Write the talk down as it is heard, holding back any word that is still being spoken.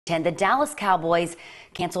The Dallas Cowboys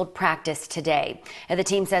canceled practice today. The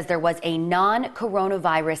team says there was a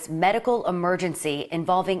non-coronavirus medical emergency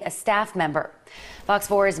involving a staff member. Fox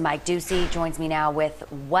 4's Mike Ducey joins me now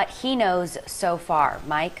with what he knows so far.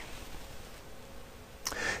 Mike?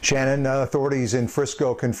 Shannon, authorities in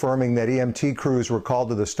FRISCO confirming that EMT crews were called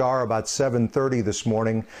to the Star about 7:30 this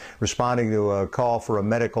morning, responding to a call for a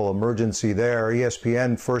medical emergency there.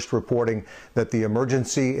 ESPN first reporting that the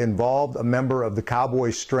emergency involved a member of the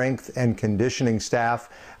Cowboys strength and conditioning staff.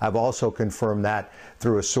 I've also confirmed that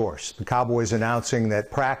through a source. The Cowboys announcing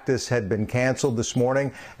that practice had been canceled this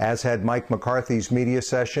morning, as had Mike McCarthy's media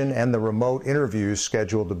session and the remote interviews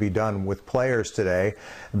scheduled to be done with players today.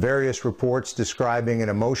 Various reports describing an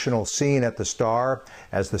emotional scene at the Star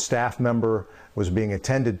as the staff member was being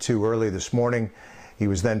attended to early this morning. He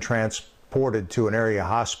was then transported to an area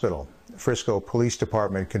hospital. Frisco Police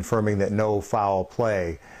Department confirming that no foul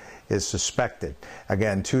play is suspected.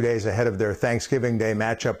 Again, 2 days ahead of their Thanksgiving Day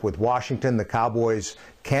matchup with Washington, the Cowboys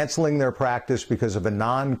canceling their practice because of a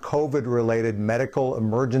non-COVID related medical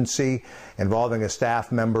emergency involving a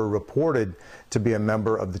staff member reported to be a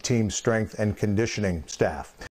member of the team's strength and conditioning staff.